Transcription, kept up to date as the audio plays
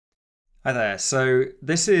Hi there. So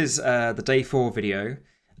this is the day 4 video.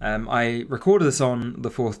 I recorded this on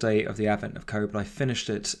the 4th day of the Advent of Code, but I finished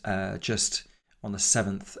it just on the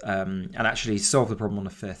 7th and actually solved the problem on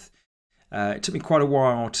the 5th. It took me quite a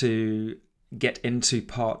while to get into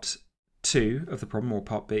part 2 of the problem, or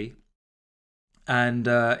part B. And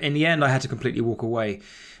in the end, I had to completely walk away.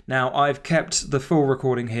 Now, I've kept the full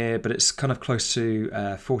recording here, but it's kind of close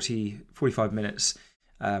to 45 minutes.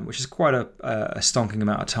 Which is quite a stonking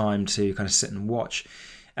amount of time to kind of sit and watch.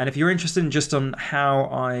 And if you're interested in just on how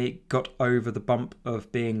I got over the bump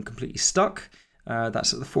of being completely stuck,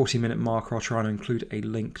 that's at the 40-minute mark. I'll try and include a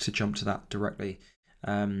link to jump to that directly.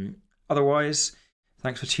 Otherwise,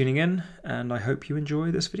 thanks for tuning in, and I hope you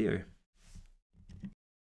enjoy this video.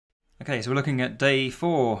 Okay, so we're looking at day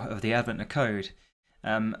 4 of the Advent of Code.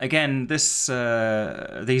 Again, these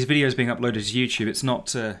videos being uploaded to YouTube, it's not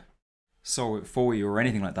to solve it for you or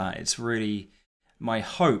anything like that. It's really, my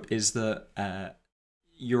hope is that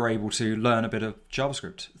you're able to learn a bit of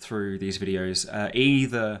JavaScript through these videos,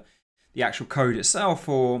 either the actual code itself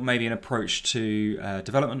or maybe an approach to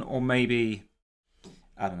development, or maybe,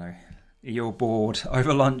 I don't know, you're bored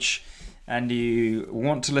over lunch and you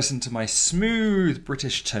want to listen to my smooth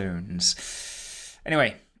British tones.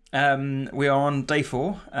 Anyway, we are on day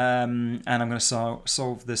 4 and I'm going to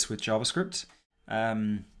solve this with JavaScript.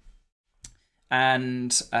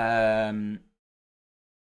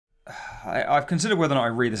 I've considered whether or not I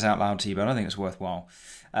read this out loud to you, but I don't think it's worthwhile.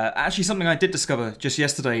 Actually, something I did discover just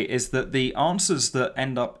yesterday is that the answers that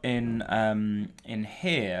end up in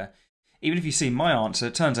here, even if you see my answer,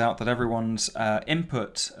 it turns out that everyone's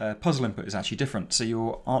puzzle input is actually different. So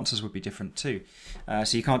your answers would be different too.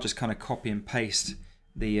 So you can't just kind of copy and paste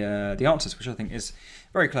the answers, which I think is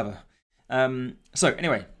very clever. So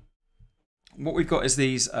anyway, what we've got is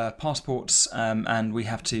these passports, and we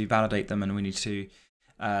have to validate them, and we need to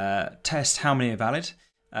test how many are valid.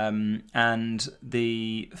 And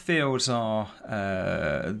the fields are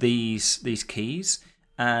these keys,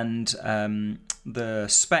 and the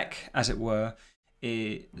spec, as it were,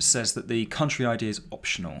 it says that the country ID is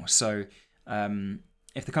optional. So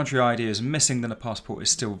if the country ID is missing, then a passport is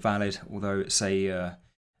still valid, although it's a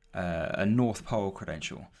North Pole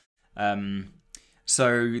credential.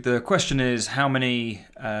 So the question is how many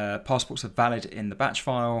passports are valid in the batch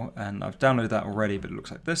file, and I've downloaded that already, but it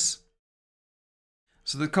looks like this.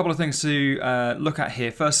 So there's a couple of things to look at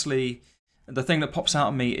here. Firstly, the thing that pops out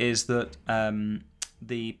at me is that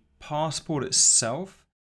the passport itself,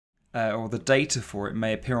 or the data for it,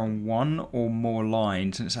 may appear on one or more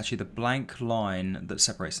lines, and it's actually the blank line that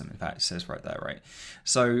separates them. In fact, it says right there, right?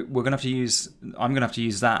 So we're going to have to use, I'm going to have to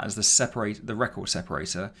use that as the record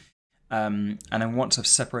separator. And then once I've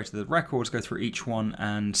separated the records, go through each one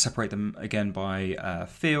and separate them again by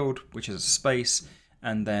field, which is a space,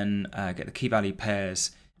 and then get the key value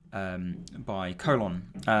pairs by colon,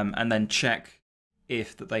 and then check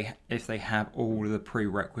if they have all of the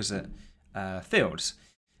prerequisite fields.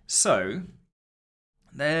 So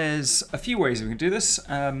there's a few ways we can do this.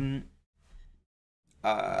 I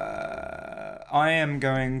am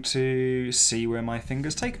going to see where my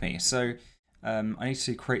fingers take me. So I need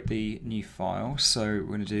to create the new file, so we're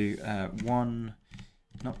going to do 4a.js.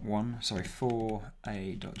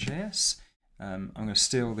 I'm going to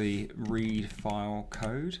steal the read file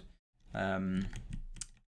code, and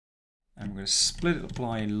we're going to split it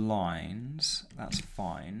by lines. That's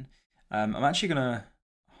fine. I'm actually going to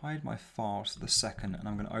hide my files for the second, and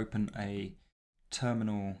I'm going to open a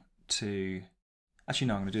terminal to... Actually,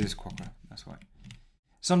 no, I'm going to do this Quokka. That's right.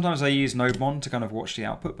 Sometimes I use NodeMon to kind of watch the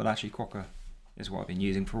output, but actually Quokka is what I've been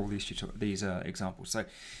using for all these examples. So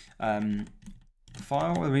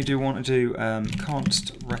file, we do want to do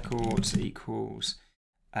const records equals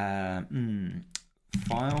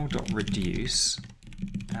file.reduce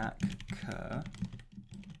cur,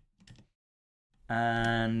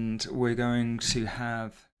 and we're going to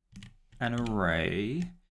have an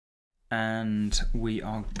array, and we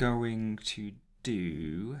are going to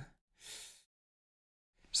do,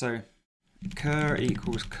 so cur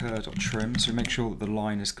equals cur.trim, so we make sure that the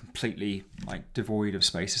line is completely devoid of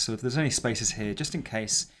spaces. So if there's any spaces here, just in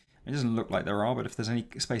case, it doesn't look like there are, but if there's any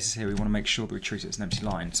spaces here, we want to make sure that we treat it as an empty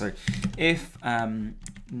line. So if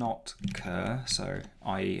not cur, so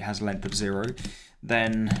i.e. has length of 0,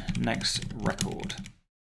 then next record.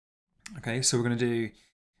 Okay, so we're going to do,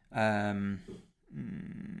 what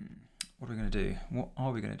are we going to do? What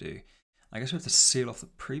are we going to do? I guess we have to seal off the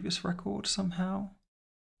previous record somehow.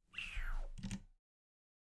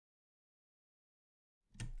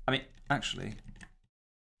 I mean, actually,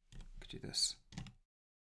 could do this.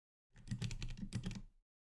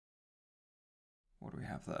 What do we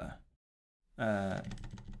have there?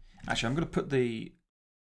 Actually, I'm going to put the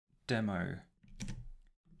demo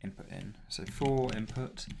input in. So for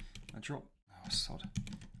input, I drop. Oh sod!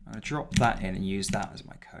 I'm going to drop that in and use that as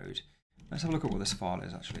my code. Let's have a look at what this file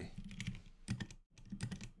is actually.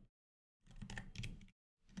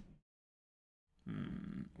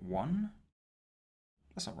 One?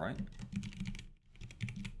 That's not right.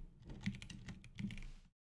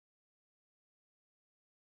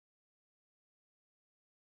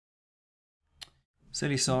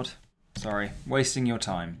 Silly sod. Sorry, wasting your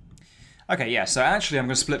time. Okay, yeah, so actually I'm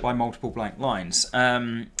going to split by multiple blank lines.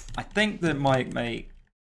 I think that might make,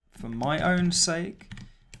 for my own sake,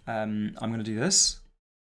 I'm going to do this.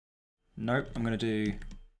 Nope, I'm going to do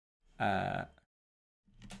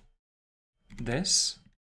this.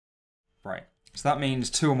 Right, so that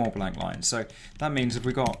means 2 or more blank lines. So that means if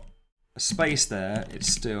we got a space there, it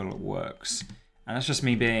still works. And that's just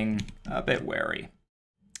me being a bit wary.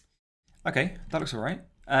 Okay, that looks all right.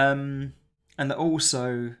 And that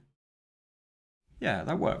also, yeah,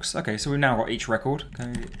 that works. Okay, so we've now got each record.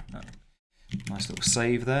 Okay, nice little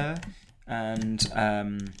save there. And I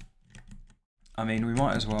mean, we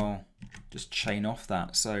might as well just chain off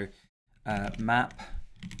that. So map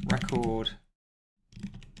record.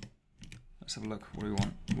 Let's have a look. What do we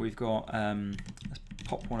want? We've got. Let's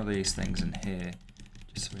pop one of these things in here,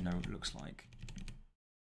 just so we know what it looks like.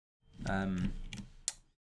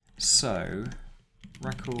 So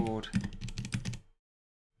record.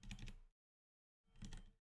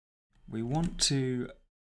 We want to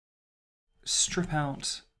strip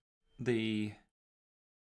out the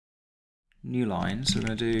new line. So we're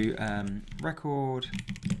going to do record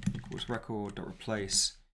equals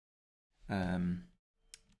record.replace.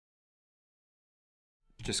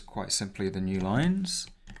 Just quite simply the new lines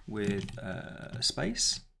with a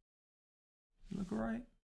space. Look all right?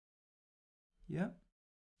 Yeah.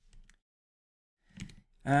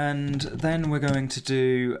 And then we're going to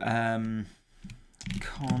do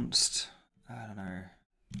const, I don't know,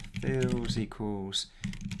 fields equals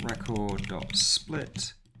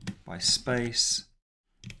record.split by space,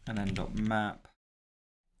 and then .map,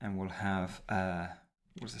 and we'll have,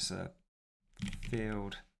 what's this, a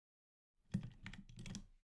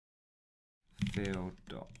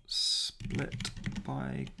field.split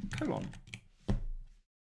by colon.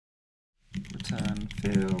 Return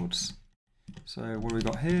fields. So what do we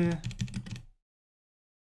got here?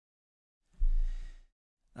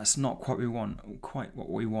 That's not quite what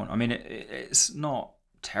we want. I mean, it's not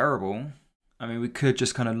terrible. I mean, we could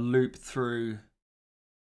just kind of loop through.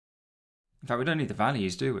 In fact, we don't need the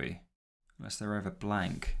values, do we? Unless they're over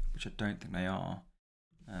blank, which I don't think they are.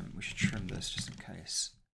 We should trim this just in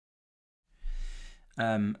case.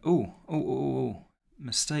 Oh,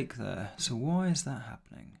 mistake there. So why is that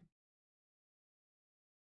happening?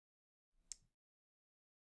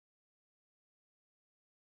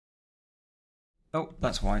 Oh,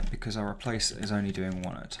 that's why, because our replace is only doing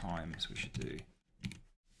one at a time, so we should do,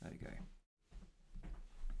 there you go.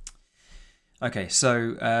 Okay,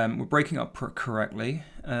 so we're breaking up correctly.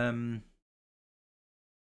 I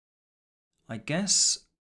guess,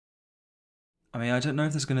 I mean, I don't know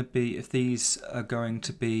if there's going to be, if these are going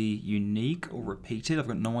to be unique or repeated. I've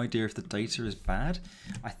got no idea if the data is bad.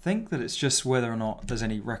 I think that it's just whether or not there's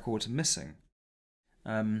any records missing.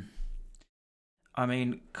 I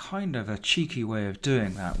mean, kind of a cheeky way of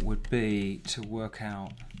doing that would be to work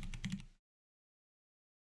out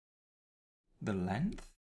the length.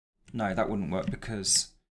 No, that wouldn't work, because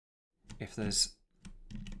if there's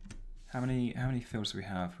how many fields do we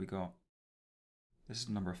have? We got, this is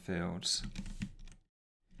the number of fields.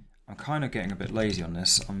 I'm kind of getting a bit lazy on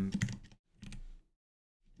this.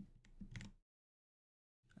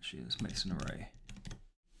 Actually, let's make this an array.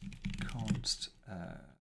 Const,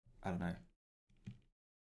 I don't know.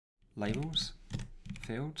 Labels,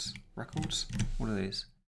 fields, records. What are these?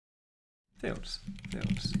 Fields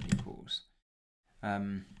equals.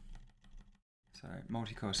 So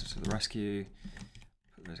multi-cursor to the rescue.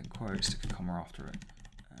 Put those in quotes, stick a comma after it,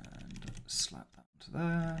 and slap that onto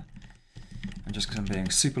there. And just because I'm being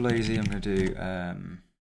super lazy, I'm going to do. I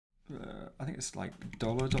think it's like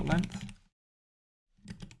 $.length.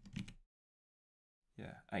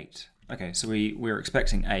 Yeah, 8. Okay, so we're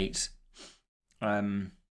expecting 8.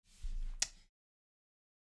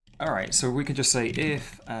 All right, so we can just say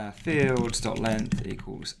if fields.length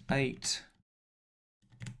equals 8,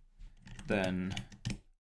 then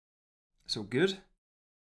it's all good.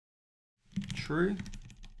 True.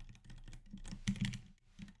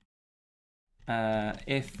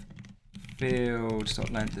 If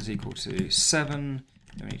fields.length is equal to 7,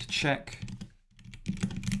 then we need to check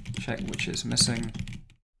which is missing.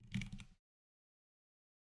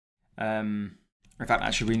 In fact,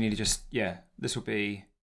 actually, we need to just, this will be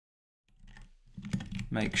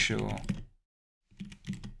make sure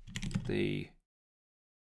the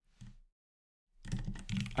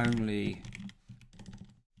only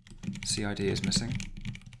CID is missing,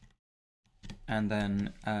 and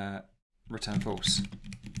then return false.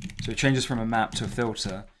 So it changes from a map to a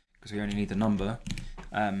filter because we only need the number.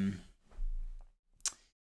 Oh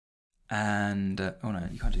no,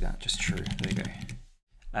 you can't do that, just true. There you go.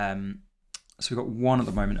 So we've got 1 at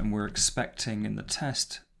the moment, and we're expecting in the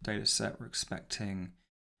test data set, we're expecting,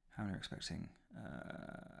 how many are we expecting?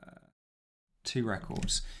 2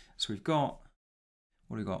 records. So we've got,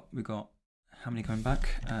 what do we got? We've got, how many coming back?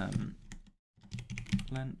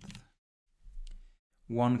 Length.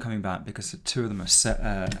 1 coming back because the 2 of them are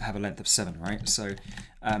have a length of 7, right? So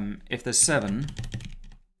if there's 7,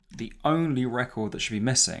 the only record that should be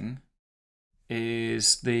missing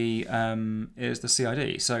is the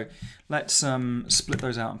CID. So let's split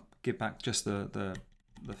those out and give back just the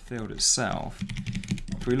field itself.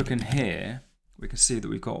 If we look in here, we can see that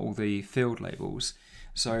we've got all the field labels.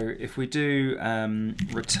 So if we do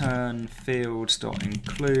return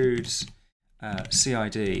fields.includes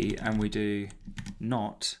CID and we do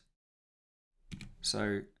not,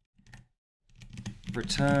 so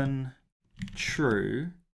return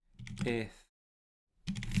true if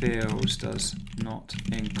fields does not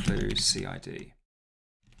include CID.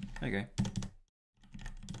 There you go.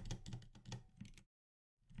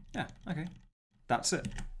 Yeah, okay. That's it.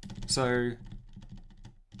 So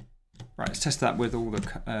right, let's test that with all the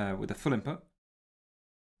with the full input.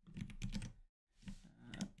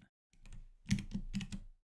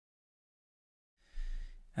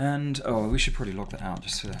 And we should probably log that out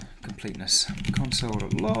just for completeness.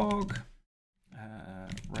 Console.log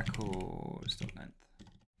records.length.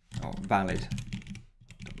 Oh, valid.length.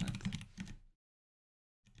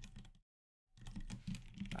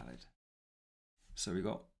 Valid. So we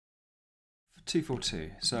got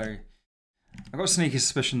 242. So I've got a sneaky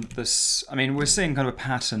suspicion that this, I mean, we're seeing kind of a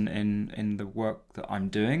pattern in the work that I'm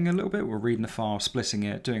doing a little bit. We're reading the file, splitting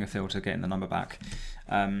it, doing a filter, getting the number back.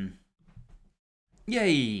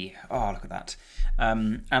 Yay! Oh, look at that.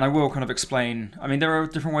 And I will kind of explain, I mean, there are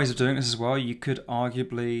different ways of doing this as well. You could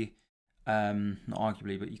arguably, not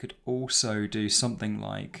arguably, but you could also do something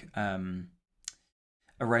like a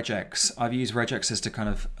regex. I've used regexes to kind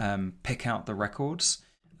of pick out the records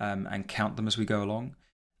and count them as we go along.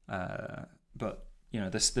 But you know,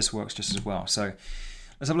 this works just as well. So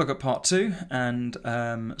let's have a look at part 2 and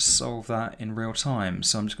solve that in real time.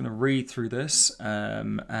 So I'm just going to read through this,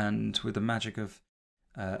 and with the magic of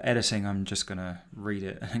editing, I'm just going to read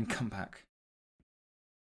it and then come back.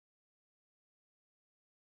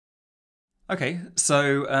 Okay,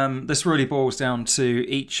 so this really boils down to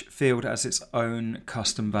each field has its own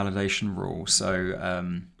custom validation rule. So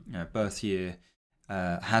you know, birth year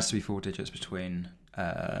has to be 4 digits between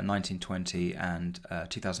 1920 and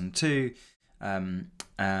 2002,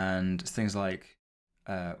 and things like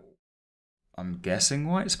I'm guessing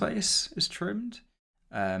white space is trimmed.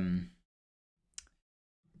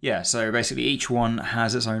 Yeah, so basically each one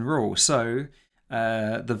has its own rule. So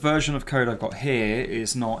the version of code I've got here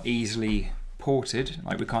is not easily ported.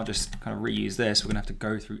 Like, we can't just kind of reuse this. We're gonna have to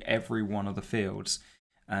go through every one of the fields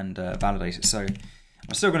and validate it. So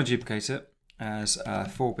I'm still going to duplicate it as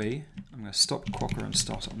 4B. I'm going to stop Quokka and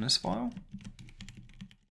start on this file.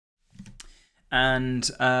 And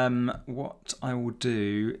what I will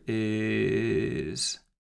do is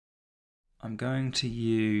I'm going to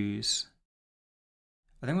use,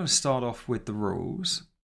 I think I'm going to start off with the rules.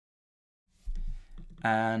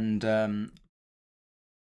 And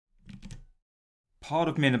part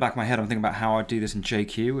of me in the back of my head, I'm thinking about how I do this in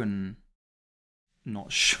JQ, and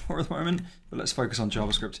not sure at the moment, but let's focus on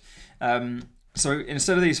JavaScript. So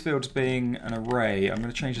instead of these fields being an array, I'm going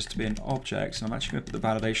to change this to be an object, and I'm actually going to put the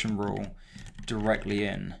validation rule directly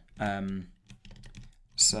in.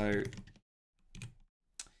 So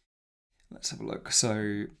let's have a look.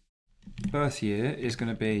 So birth year is going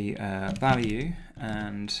to be value,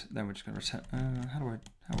 and then we're just going to return. How would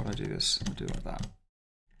I do this? I'll do it like that.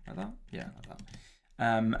 Like that? Yeah, like that.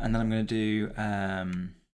 And then I'm going to do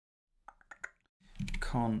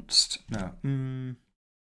const. No. I'm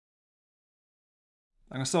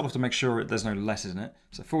going to start off to make sure there's no letters in it.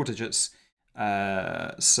 So 4 digits.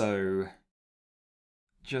 So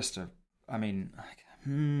just a. I mean,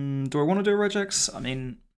 do I want to do a regex? I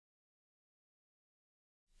mean,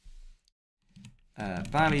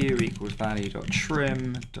 value equals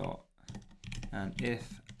value.trim dot, and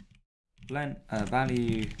if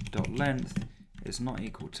value.length is not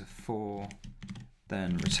equal to 4,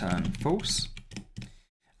 then return false.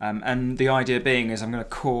 And the idea being is I'm going to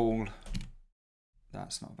call,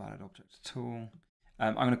 that's not a valid object at all.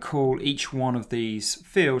 I'm going to call each one of these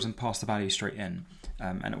fields and pass the value straight in.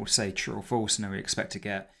 And it will say true or false, and then we expect to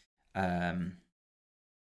get,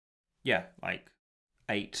 yeah, like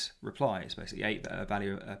 8 replies, basically 8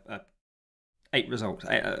 8 results,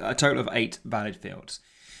 a total of 8 valid fields.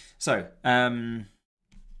 So,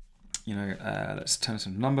 you know, let's turn this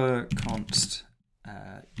into a number. Const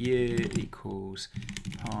year equals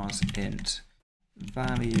parse int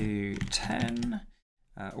value 10.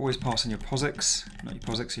 Always pass in your POSIX, not your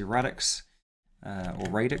POSIX, your radix or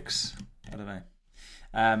radix. I don't know.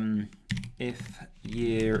 If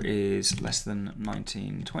year is less than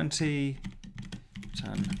 1920,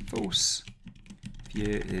 return false. If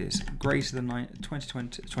year is greater than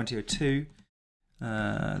 2002,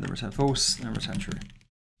 then return false, then return true.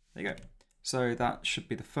 There you go. So that should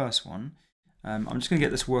be the first one. I'm just going to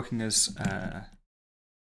get this working as, I'm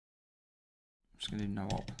just going to do no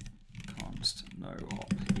op, const no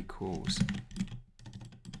op equals.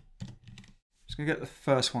 Just going to get the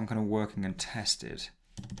first one kind of working and tested.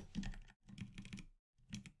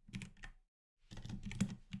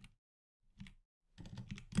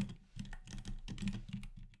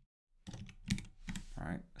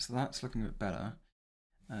 Alright, so that's looking a bit better.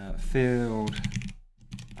 Field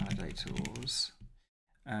validators,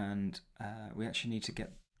 and we actually need to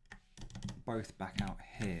get both back out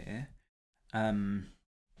here.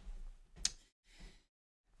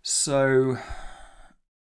 So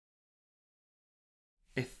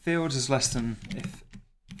if fields is less than, if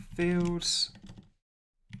fields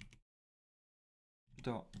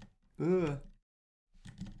dot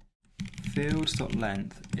fields dot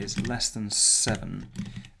length is less than 7,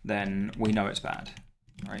 then we know it's bad,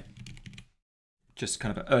 right? Just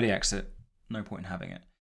kind of an early exit, no point in having it.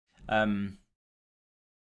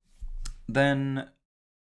 Then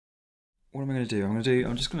what am I going to do?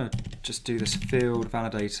 I'm just going to do this field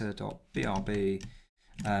validator.brb,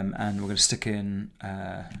 and we're going to stick in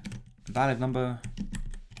valid number.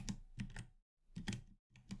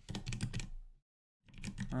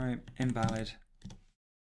 All right, invalid.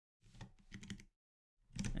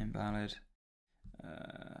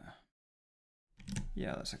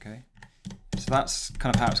 Yeah, that's okay. So that's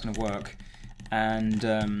kind of how it's going to work. And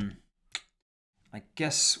I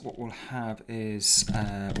guess what we'll have is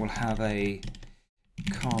we'll have a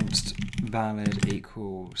const valid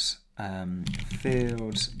equals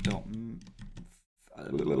fields dot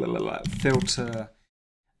filter,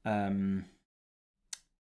 and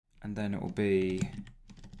then it will be,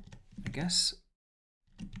 I guess,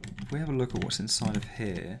 if we have a look at what's inside of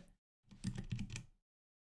here,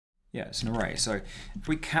 yeah, it's an array. So if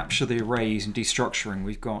we capture the arrays and destructuring,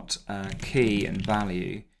 we've got key and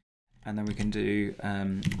value, and then we can do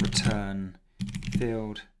return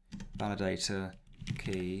field validator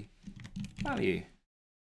key value,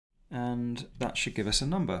 and that should give us a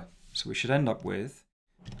number. So we should end up with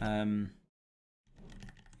if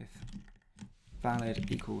valid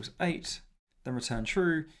equals 8, then return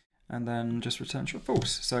true, and then just return true or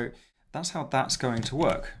false. So that's how that's going to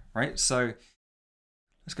work, right? So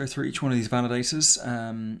let's go through each one of these validators.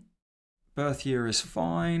 Birth year is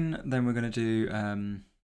fine. Then we're going to do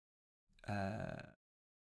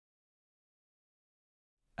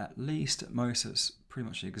at least, at most, it's pretty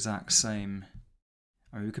much the exact same.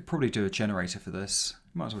 I mean, we could probably do a generator for this.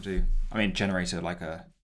 Might as well do, I mean, generator like a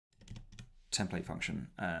template function.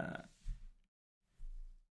 Let's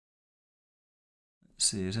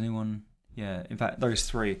see, is anyone? Yeah, in fact, those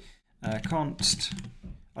three. Const,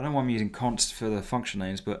 I don't know why I'm using const for the function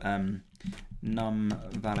names, but num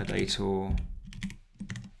validator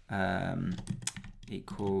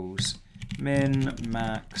equals min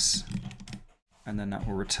max, and then that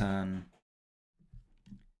will return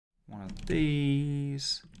one of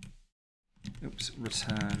these. Oops,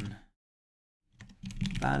 return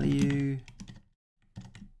value.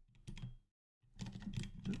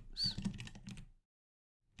 Oops.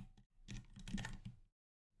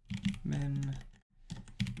 Min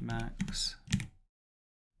max.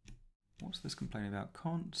 What's this complaining about?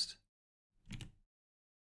 Const.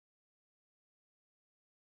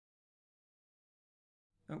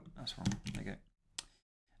 Oh, that's wrong. There you go.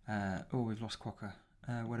 Oh, we've lost Quokka.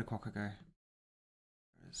 Where did Quokka go? There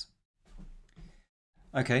it is.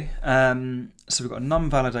 Okay. So we've got a num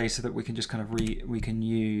validator that we can just kind of we can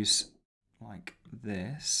use like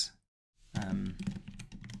this, and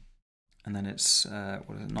then it's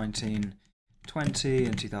what is it? 1920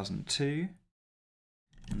 and 2002,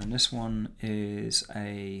 and then this one is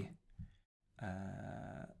a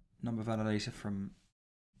number validator from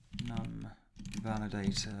num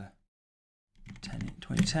validator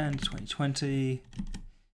 2010 to 2020,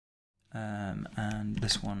 and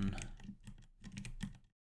this one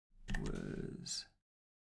was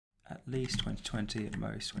at least 2020, at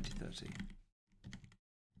most 2030.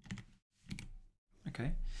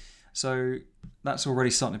 Okay, so that's already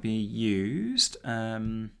starting to be used. Oh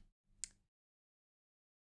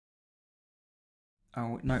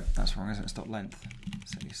no, that's wrong, isn't it? It's dot length.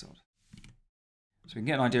 Silly sod. So we can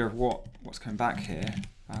get an idea of what's coming back here.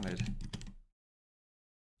 Valid.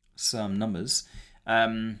 Some numbers.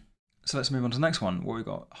 So let's move on to the next one. What we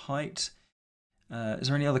got? Height. Is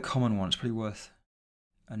there any other common one? It's pretty worth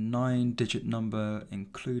a 9-digit number,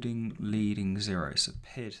 including leading zero. So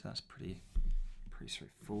PID. That's pretty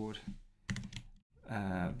straightforward.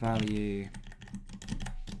 Value.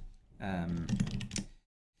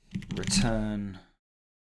 Return.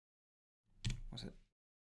 What's it?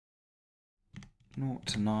 0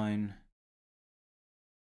 to 9.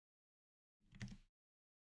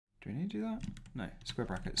 Do we need to do that? No, square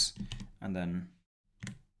brackets, and then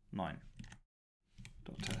 9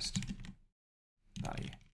 dot test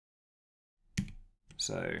value.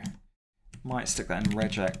 So might stick that in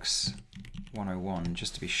regex 101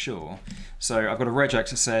 just to be sure. So I've got a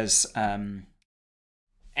regex that says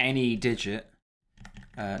any digit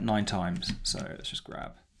 9 times. So let's just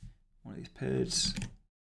grab one of these PIDs,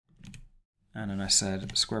 and then I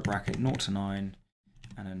said square bracket 0 to 9,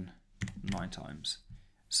 and then 9 times.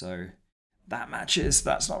 So that matches.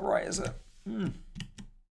 That's not right, is it?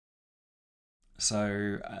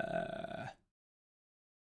 So a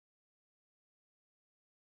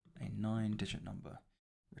 9-digit number.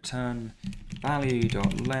 Return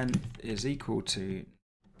value.length is equal to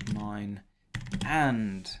 9,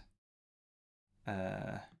 and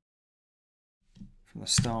from the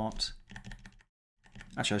start.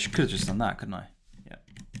 Actually, I could have just done that, couldn't I? Yeah.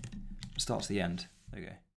 Start to the end. There we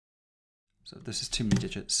go. So this is too many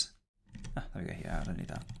digits. Ah, there we go. Yeah, I don't need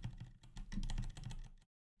that.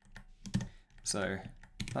 So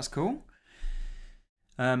that's cool.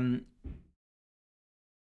 That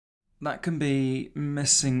can be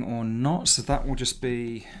missing or not. So that will just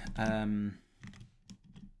be return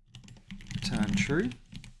true.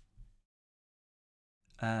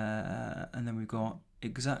 And then we've got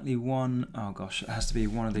exactly one. Oh gosh, it has to be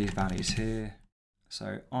one of these values here.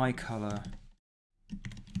 So eye color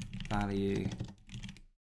value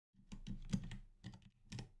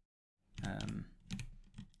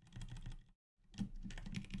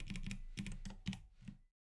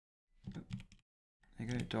there you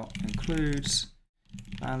go, dot includes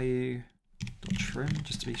value dot trim,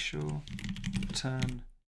 just to be sure. Return.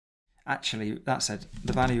 Actually, that said,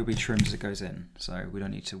 the value will be trimmed as it goes in, so we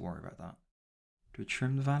don't need to worry about that. Do we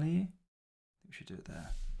trim the value? We should do it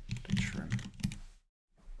there. Trim.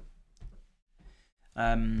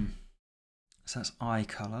 So that's eye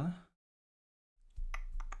color.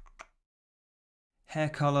 Hair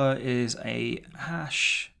color is a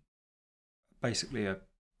hash, basically a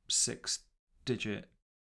 6-digit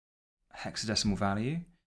hexadecimal value.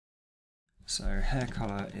 So hair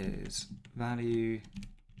color is value,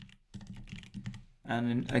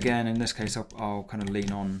 and again in this case I'll kind of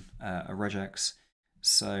lean on a regex.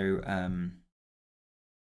 So kind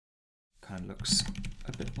of looks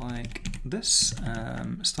a bit like this.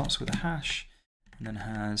 Starts with a hash and then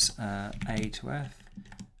has A to F,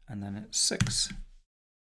 and then it's 6.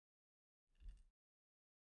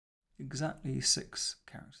 Exactly 6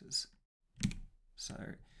 characters. So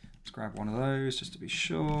let's grab one of those just to be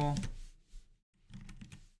sure.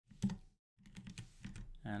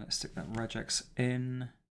 And let's stick that regex in.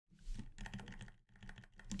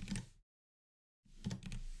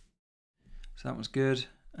 So that was good.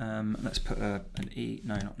 Let's put an E,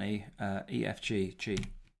 no, not an E, E, F, G, G.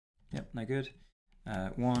 Yep, no good.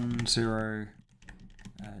 1, 0,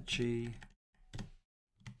 G.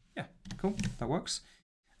 Yeah, cool, that works.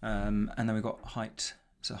 And then we've got height.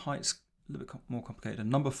 So height's a little bit more complicated. A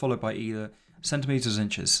number followed by either centimeters or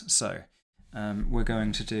inches. So we're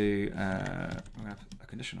going to do, we're going to have a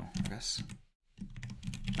conditional, I guess.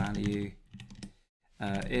 Value.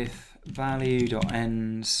 If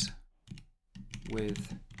value.ends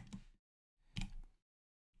with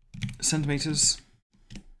centimeters,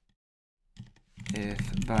 if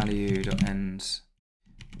value.ends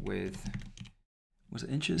with, was it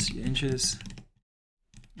inches? Yeah, inches.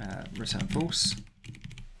 Return false.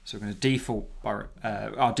 So we're going to default, our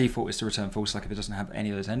default is to return false, like if it doesn't have any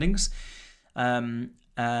of those endings. And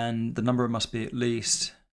the number must be at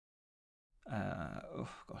least, oh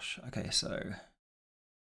gosh, okay, so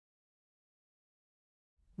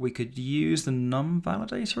we could use the num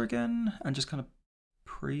validator again and just kind of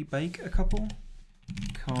pre-bake a couple.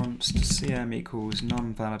 const cm equals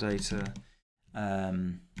num validator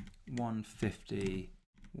 150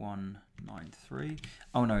 193.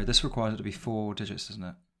 Oh no, this requires it to be 4 digits, doesn't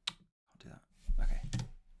it? I'll do that. Okay,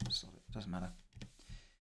 solve it. Doesn't matter.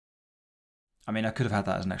 I mean, I could have had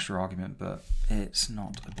that as an extra argument, but it's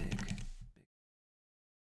not a big.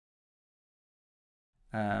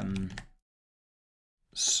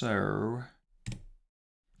 So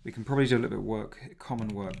we can probably do a little bit of work, common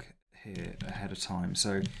work here ahead of time.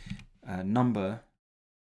 So number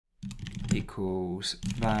equals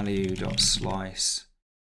value.slice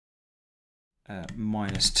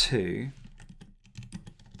 -2.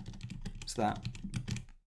 So that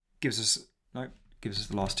gives us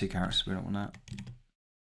the last 2 characters. We don't want that.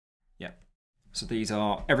 Yeah. So these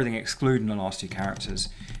are everything excluding the last 2 characters.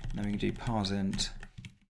 And then we can do parseInt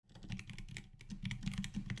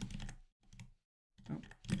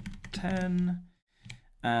 10.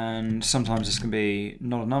 And sometimes this can be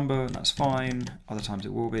not a number, and that's fine. Other times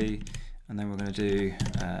it will be. And then we're going to do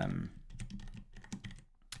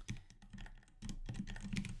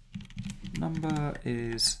number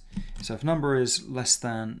is, so if number is less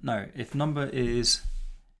than, no, if number is,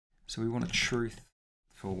 so we want a truth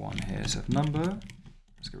for one here. So if number,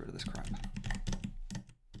 let's get rid of this crap,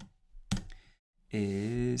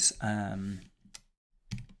 is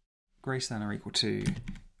greater than or equal to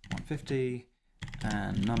 150,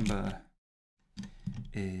 and number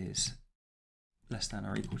is less than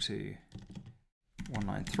or equal to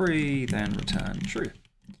 193, then return true.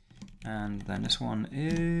 And then this one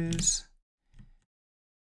is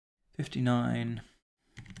 59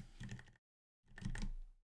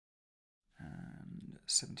 and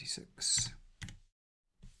 76.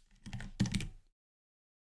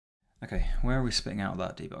 Okay, where are we spitting out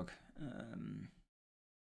that debug?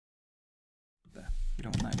 There, we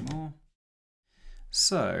don't want that anymore.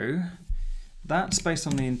 So that's based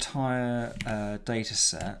on the entire data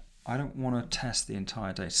set. I don't want to test the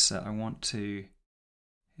entire data set. I want to,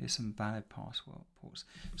 here's some valid passports.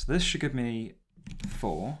 So this should give me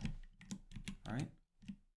 4, right?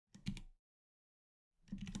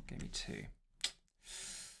 Give me 2.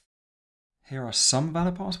 Here are some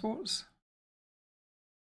valid passports.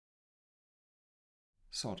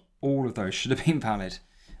 Sod, all of those should have been valid.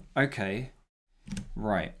 Okay,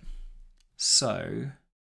 right. So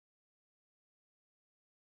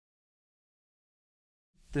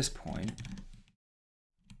this point,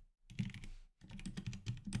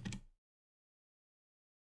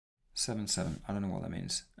 seven. I don't know what that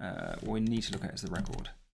means. What we need to look at is the record.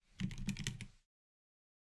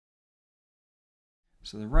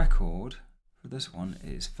 So the record for this one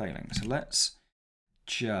is failing. So let's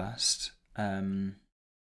just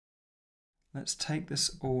let's take this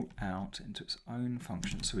all out into its own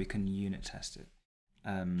function so we can unit test it.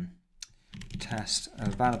 Test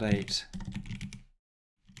validate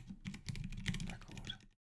record.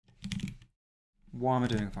 Why am I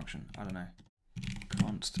doing a function? I don't know.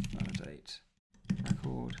 Const validate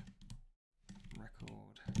record.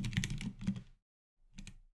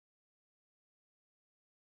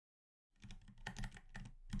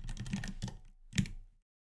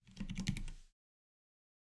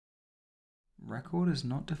 Record is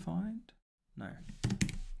not defined? No.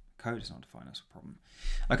 Code is not defined, that's a problem.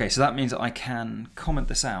 Okay, so that means that I can comment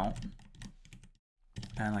this out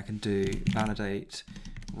and I can do validate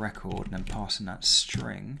record and then pass in that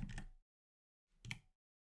string.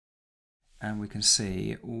 And we can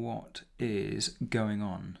see what is going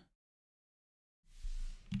on.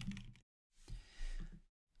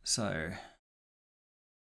 So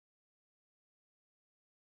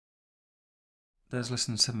there's less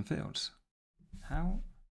than 7 fields. How?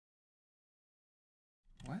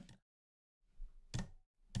 What?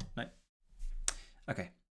 No. Okay.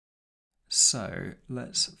 So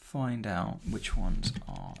let's find out which ones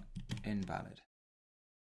are invalid.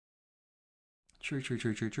 True.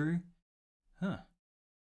 Huh.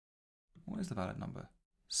 What is the valid number?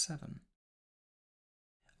 7.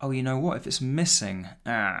 Oh, you know what? If it's missing,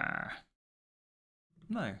 no.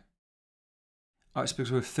 Oh, it's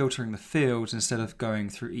because we're filtering the fields instead of going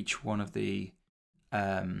through each one of the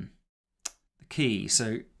keys.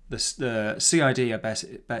 So the CID, I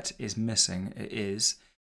bet is missing. It is.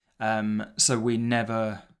 So we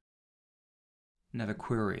never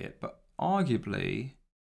query it. But arguably,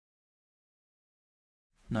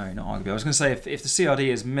 no, not arguably. I was going to say if the CID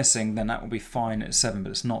is missing, then that will be fine at 7,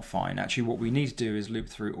 but it's not fine. Actually, what we need to do is loop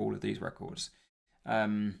through all of these records.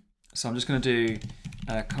 So I'm just going to do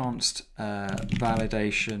const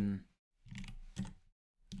validation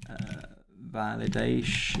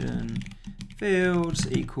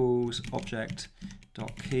fields equals object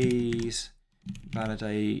dot keys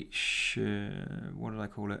validation. What did I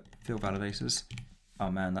call it? Field validators. Oh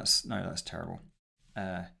man, that's terrible.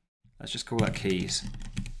 Let's just call that keys.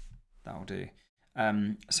 That'll do.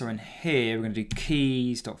 So in here we're going to do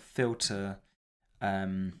keys.filter.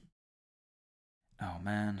 Oh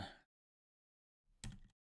man.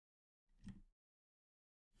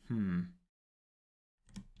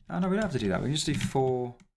 Oh no, we don't have to do that. We can just do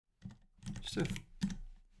just do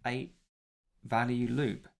 8 value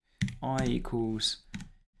loop. I equals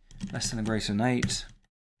less than or greater than 8.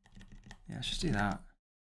 Yeah, let's just do that.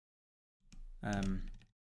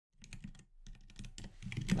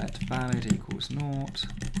 Let valid equals naught.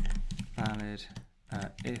 Valid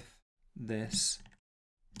if this.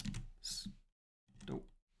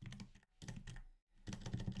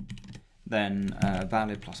 Then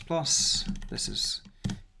valid plus plus. This is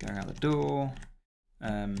going out the door.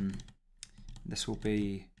 This will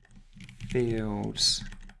be fields.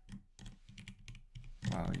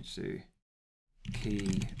 Well, we need to do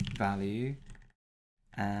key value,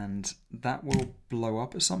 and that will blow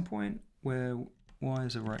up at some point. Where why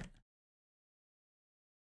is it right?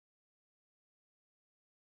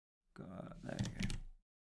 There you go.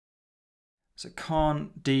 So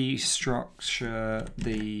can't destructure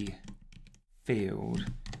the field.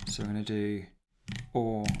 So we're going to do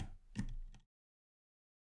or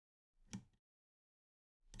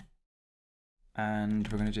and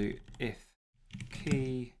we're going to do if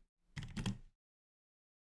key.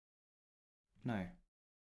 No,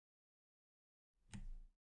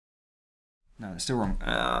 that's still wrong.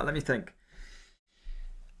 Let me think.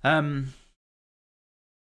 Even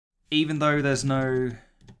though there's no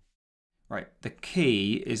right, the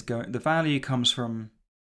key is going. The value comes from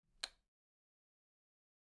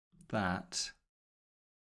that.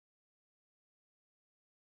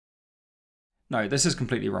 No, this is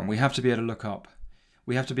completely wrong. We have to be able to look up.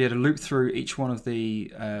 We have to be able to loop through each one of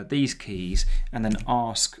the these keys and then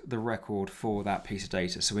ask the record for that piece of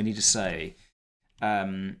data. So we need to say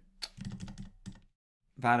valid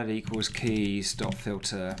equals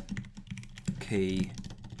keys.filter key,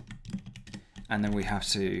 and then we have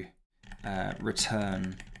to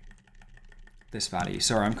return this value.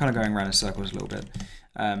 Sorry, I'm kind of going around in circles a little bit.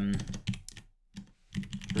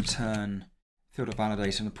 Return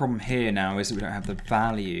field.validation. The problem here now is that we don't have the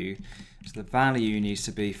value. So the value needs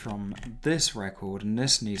to be from this record, and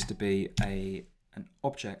this needs to be an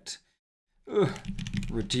object.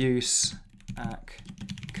 Reduce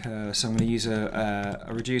cur. So I'm going to use a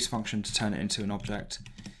reduce function to turn it into an object.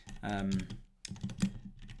 And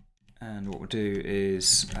what we'll do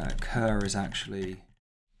is cur is actually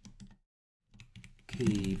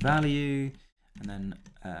key value, and then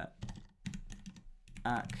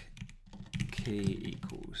key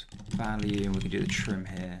equals value, and we can do the trim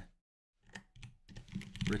here.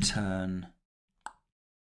 Return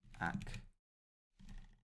ACK.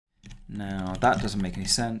 Now that doesn't make any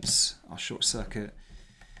sense. I'll short circuit.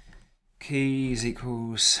 Keys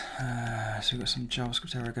equals, so we've got some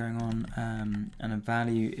JavaScript error going on, and a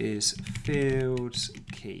value is fields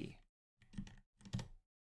key.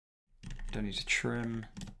 Don't need to trim.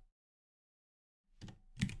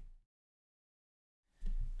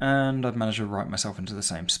 And I've managed to write myself into the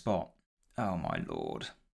same spot. Oh my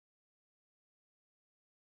lord.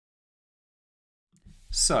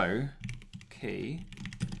 So, key,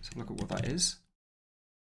 let's have a look at what that is.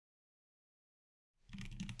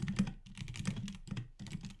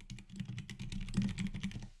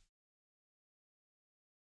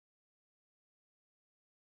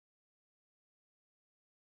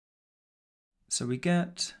 So we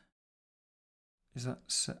get, is that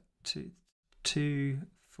set to 2,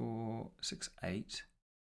 4, 6, 8,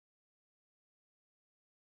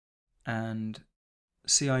 and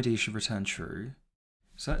CID should return true.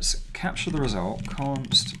 So let's capture the result.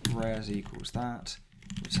 Const res equals that.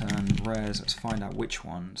 Return res. Let's find out which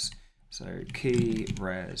ones. So key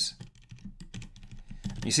res.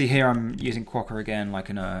 You see here I'm using Quokka again, like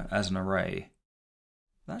as an array.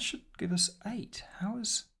 That should give us 8.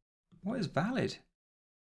 What is valid?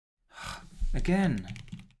 Again.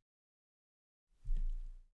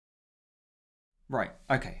 Right.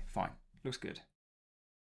 Okay. Fine. Looks good.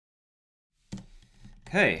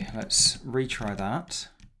 Okay, let's retry that.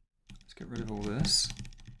 Let's get rid of all this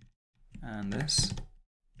and this.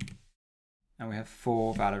 And we have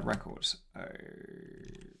 4 valid records.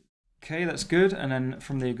 Okay, that's good. And then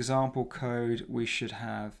from the example code, we should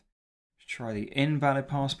try the invalid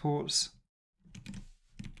passports.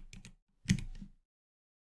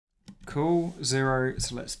 Cool, 0.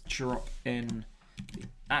 So let's drop in the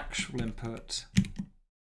actual input.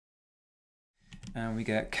 And we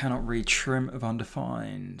get cannot read trim of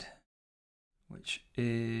undefined. which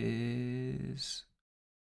is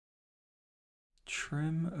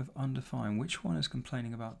trim of undefined. Which one is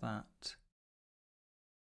complaining about that?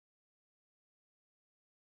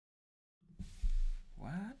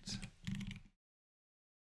 What?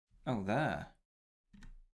 Oh, there.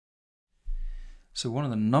 So one of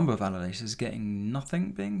the number validators is getting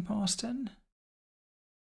nothing being passed in.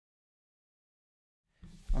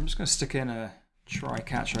 I'm just going to stick in a try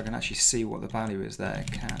catch so I can actually see what the value is there.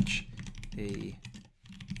 Catch E,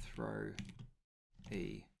 throw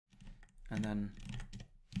E, and then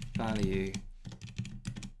value.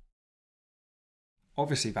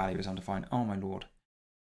 Obviously value is undefined. Oh my lord.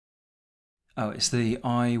 Oh, it's the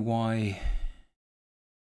IY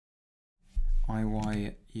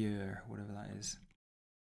year, whatever that is.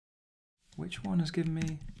 Which one has given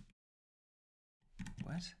me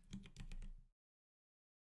what?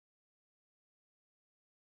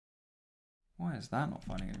 Why is that not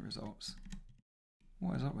finding any results?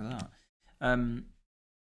 What is up with that?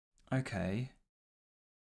 Okay.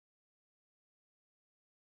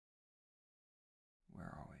 Where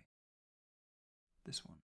are we? This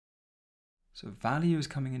one. So value is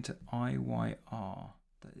coming into IYR.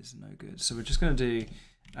 That is no good. So we're just going to do,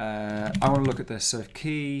 I want to look at this. So if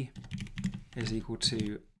key is equal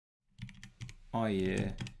to I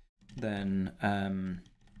year, then I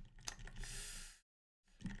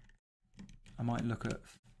might look at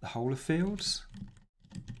the whole of fields.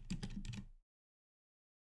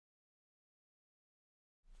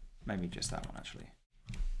 Maybe just that one actually.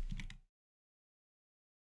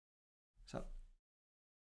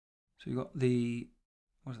 So you got the,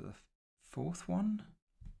 what is it, the fourth one?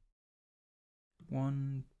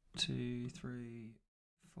 1, 2, 3,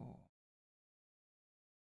 4.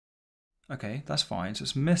 Okay, that's fine. So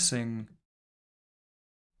it's missing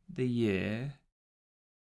the year.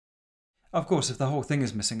 Of course, if the whole thing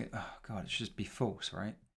is missing, oh god, it should just be false,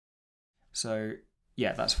 right? So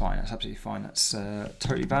yeah, that's fine. That's absolutely fine. That's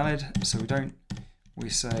totally valid. So we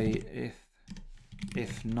say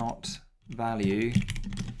if not value,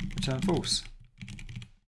 return false.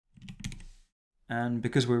 And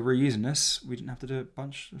because we're reusing this, we didn't have to do it a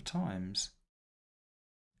bunch of times.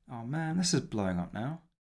 Oh man, this is blowing up now.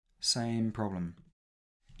 Same problem.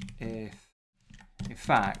 If, in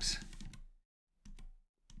fact,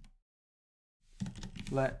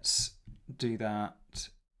 let's do that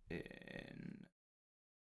in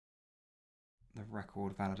the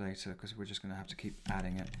record validator because we're just going to have to keep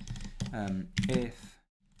adding it.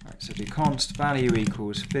 Right, so do const value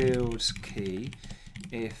equals fields key.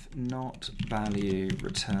 If not value,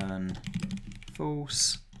 return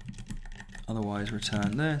false. Otherwise,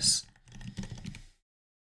 return this.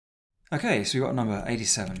 Okay, so we've got a number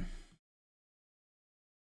 87.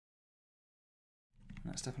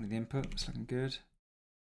 That's definitely the input. It's looking good.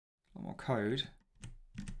 A lot more code.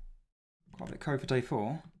 Quite a bit of code for day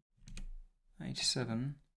 4.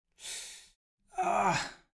 87.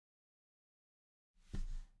 Ah!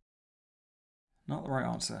 Not the right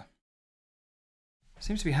answer.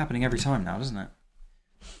 Seems to be happening every time now, doesn't it?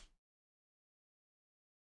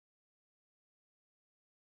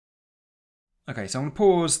 Okay, so I'm going to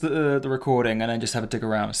pause the recording and then just have a dig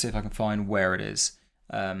around and see if I can find where it is.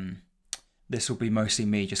 This will be mostly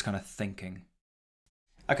me just kind of thinking.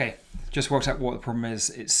 Okay, just worked out what the problem is.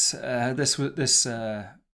 It's this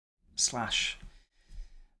slash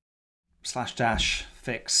dash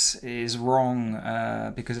fix is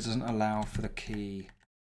wrong because it doesn't allow for the key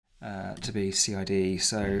to be CID.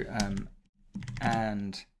 So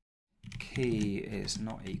and key is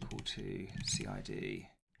not equal to CID.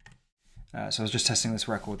 So I was just testing this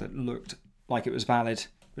record that looked like it was valid,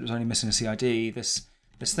 but it was only missing a CID. This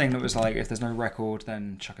thing that was like, if there's no record,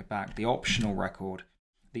 then chuck it back. The optional record,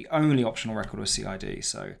 the only optional record was CID.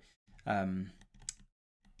 So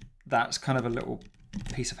that's kind of a little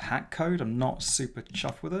piece of hack code. I'm not super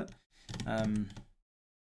chuffed with it. And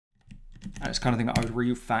it's kind of thing that I would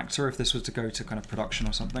refactor if this was to go to kind of production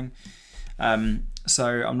or something.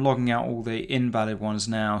 So I'm logging out all the invalid ones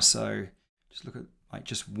now. So just look at like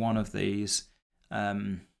just one of these.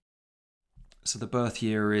 So the birth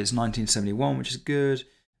year is 1971, which is good.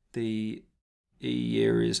 The E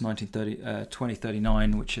year is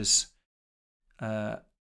 2039, which is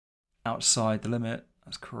outside the limit.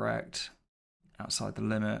 That's correct. Outside the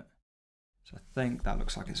limit. So I think that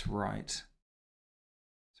looks like it's right.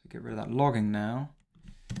 So get rid of that logging now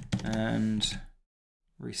and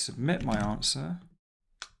resubmit my answer.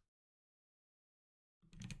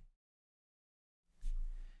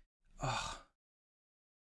 Oh.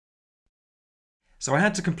 So I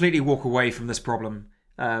had to completely walk away from this problem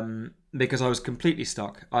because I was completely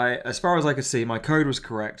stuck. As far as I could see, my code was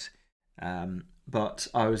correct. But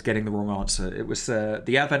I was getting the wrong answer. It was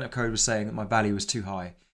the advent of code was saying that my value was too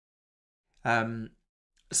high.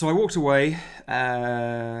 So I walked away.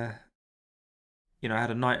 I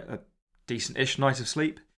had a decent-ish night of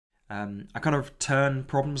sleep. I kind of turn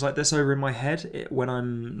problems like this over in my head when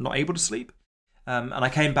I'm not able to sleep. And I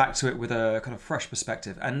came back to it with a kind of fresh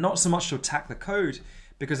perspective, and not so much to attack the code,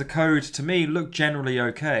 because the code to me looked generally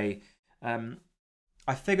okay.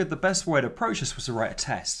 I figured the best way to approach this was to write a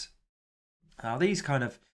test. Now these kind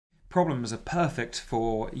of problems are perfect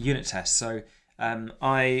for unit tests. So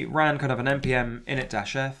I ran kind of an npm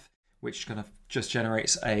init-f, which kind of just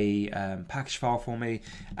generates a package file for me,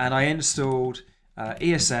 and I installed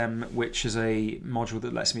ESM, which is a module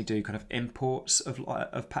that lets me do kind of imports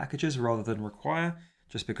of packages rather than require,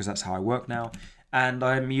 just because that's how I work now. And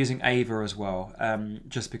I'm using Ava as well,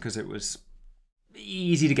 just because it was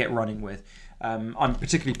easy to get running with. I'm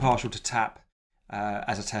particularly partial to Tap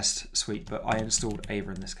as a test suite, but I installed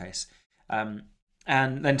Ava in this case.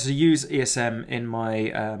 And then to use ESM in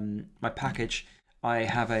my my package, I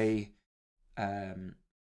have a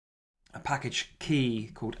package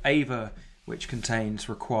key called Ava, which contains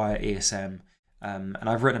require ESM. And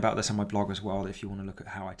I've written about this on my blog as well, if you want to look at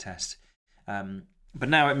how I test. But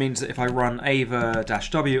now it means that if I run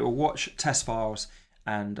ava-w, it will watch test files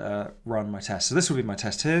and run my test. So this will be my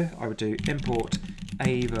test here. I would do import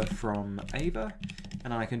ava from ava,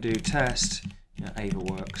 and I can do test ava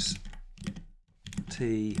works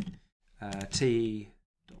t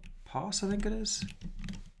pass, I think it is.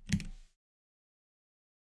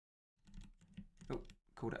 Oh,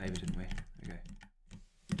 called it ava, didn't we? There we go.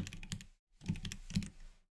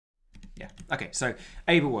 Yeah. Okay. So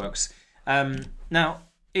ava works. Now,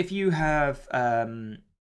 if you have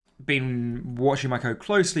been watching my code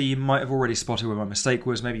closely, you might have already spotted where my mistake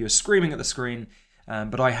was. Maybe you were screaming at the screen,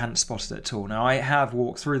 but I hadn't spotted it at all. Now, I have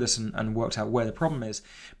walked through this and worked out where the problem is,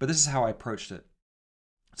 but this is how I approached it.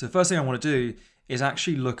 So the first thing I want to do is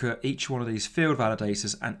actually look at each one of these field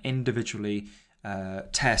validators and individually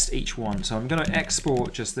test each one. So I'm going to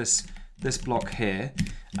export just this block here,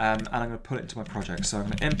 and I'm going to put it into my project. So I'm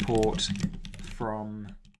going to import from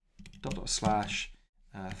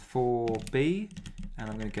 /4b, and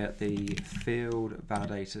I'm going to get the field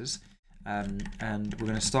validators, and we're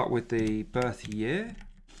going to start with the birth year,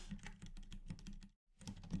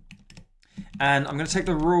 and I'm going to take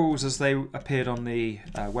the rules as they appeared on the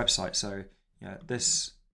website. So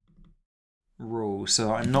this rule,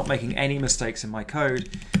 so I'm not making any mistakes in my code.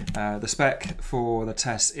 The spec for the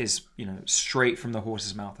test is straight from the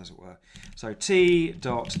horse's mouth, as it were. So t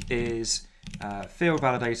dot is field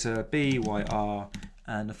validator byr,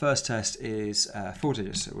 and the first test is 4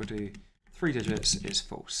 digits, so we'll do 3 digits is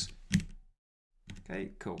false.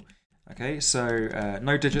 Okay, cool. Okay, so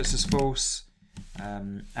no digits is false,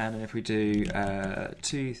 and then if we do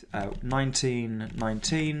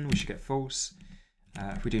 1919, we should get false.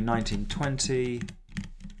 If we do 1920, we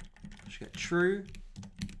should get true.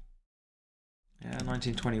 Yeah,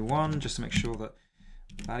 1921, just to make sure that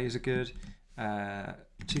the values are good.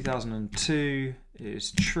 2002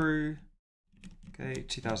 is true. Okay,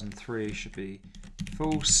 2003 should be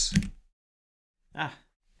false. And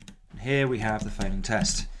here we have the failing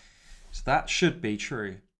test. So that should be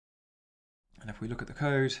true. And if we look at the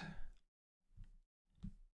code,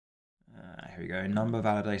 here we go, number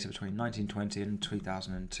validator between 1920 and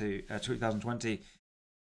 2020.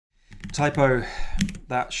 Typo,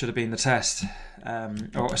 that should have been the test.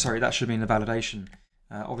 Sorry, that should have been the validation.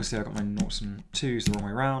 Obviously I got my noughts and twos the wrong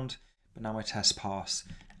way around, but now my tests pass.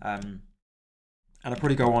 And I'll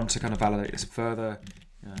probably go on to kind of validate this further.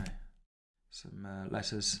 Some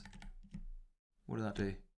letters. What did that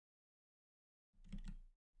do?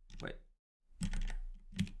 Wait.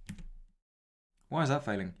 Why is that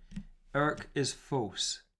failing? Eric is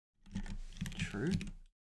false. True?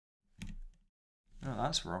 Oh,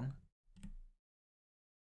 that's wrong.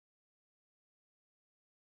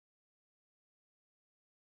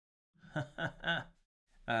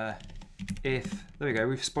 If, there we go,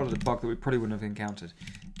 we've spotted a bug that we probably wouldn't have encountered.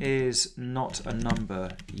 Is not a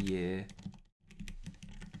number year,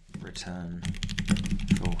 return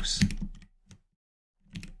false.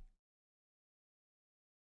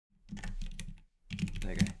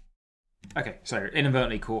 There you go. Okay, so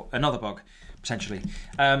inadvertently caught another bug, potentially.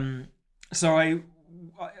 So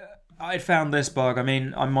I found this bug. I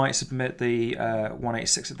mean, I might submit the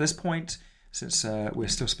 186 at this point, since we're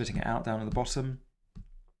still spitting it out down at the bottom.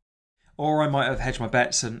 Or I might have hedged my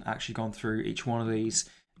bets and actually gone through each one of these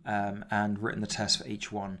and written the test for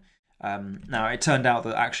each one. Now, it turned out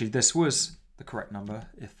that actually this was the correct number.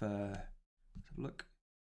 If let's have a look,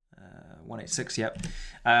 186, yep.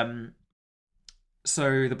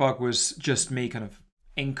 So the bug was just me kind of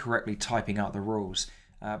incorrectly typing out the rules.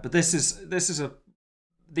 But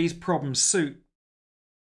these problems suit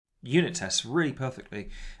unit tests really perfectly.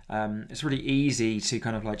 It's really easy to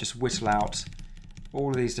kind of like just whittle out all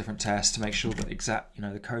of these different tests to make sure that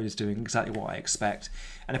the code is doing exactly what I expect.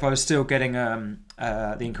 And if I was still getting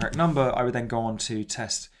the incorrect number, I would then go on to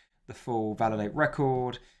test the full validate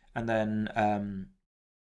record, and then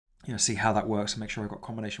see how that works and make sure I got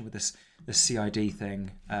combination with this CID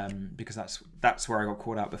thing, because that's where I got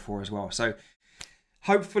caught out before as well. So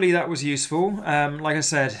hopefully that was useful. Like I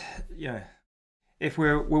said, if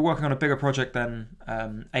we're working on a bigger project, then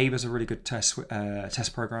Abe is a really good test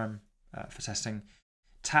program for testing.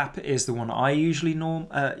 Tap is the one I usually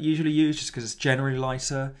use just because it's generally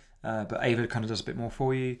lighter, but Ava kind of does a bit more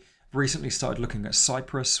for you. Recently started looking at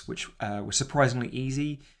Cypress, which was surprisingly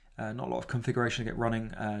easy. Not a lot of configuration to get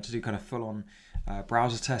running to do kind of full-on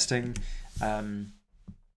browser testing. And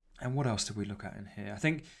what else did we look at in here? I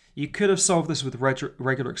think you could have solved this with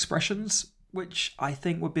regular expressions, which I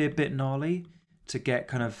think would be a bit gnarly to get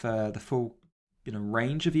kind of the full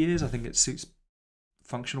range of years. I think it suits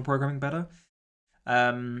functional programming better.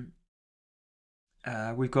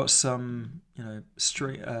 We've got some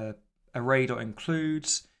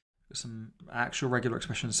array.includes, some actual regular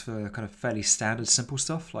expressions for kind of fairly standard simple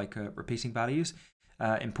stuff like repeating values.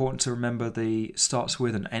 Important to remember the starts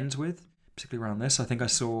with and ends with, particularly around this. I think I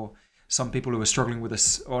saw some people who were struggling with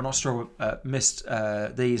this, or not struggle, missed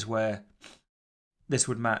these, where this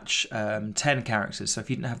would match 10 characters. So if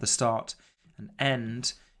you didn't have the start and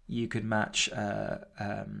end, you could match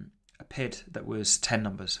a PID that was 10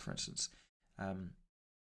 numbers, for instance.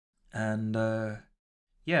 Then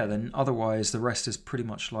otherwise the rest is pretty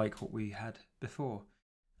much like what we had before.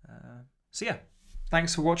 So yeah,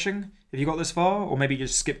 thanks for watching. If you got this far, or maybe you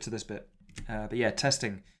just skipped to this bit. But yeah,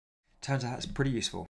 testing turns out it's pretty useful.